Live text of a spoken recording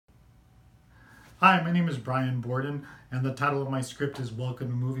Hi, my name is Bryan Bordon, and the title of my script is Welcome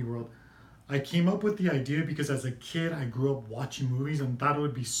to Movie World. I came up with the idea because as a kid I grew up watching movies and thought it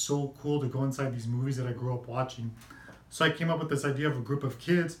would be so cool to go inside these movies that I grew up watching. So I came up with this idea of a group of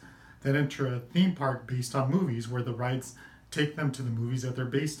kids that enter a theme park based on movies where the rides take them to the movies that they're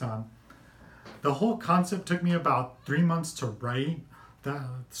based on. The whole concept took me about 3 months to write the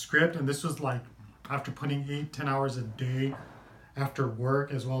script, and this was like after putting 8-10 hours a day after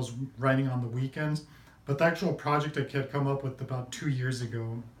work as well as writing on the weekends. But the actual project I had come up with about 2 years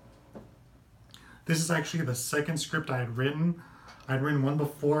ago. This is actually the second script I had written. I'd written one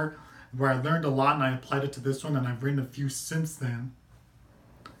before where I learned a lot and I applied it to this one, and I've written a few since then.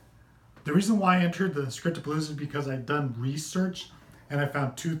 The reason why I entered the Scriptapalooza is because I'd done research and I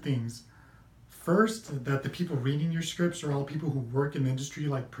found two things. First, that the people reading your scripts are all people who work in the industry,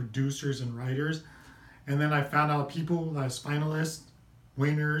 like producers and writers. And then I found out people as finalists,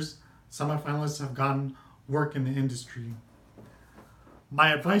 winners, semi-finalists have gotten work in the industry.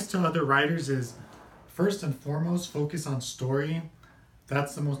 My advice to other writers is, first and foremost, focus on story.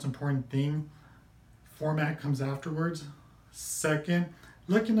 That's the most important thing. Format comes afterwards. Second,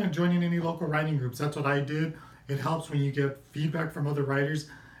 look into joining any local writing groups. That's what I did. It helps when you get feedback from other writers,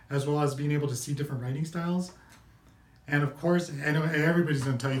 as well as being able to see different writing styles. And of course, and everybody's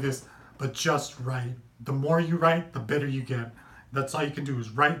going to tell you this, but just write. The more you write, the better you get. That's all you can do is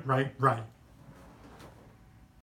write, write, write.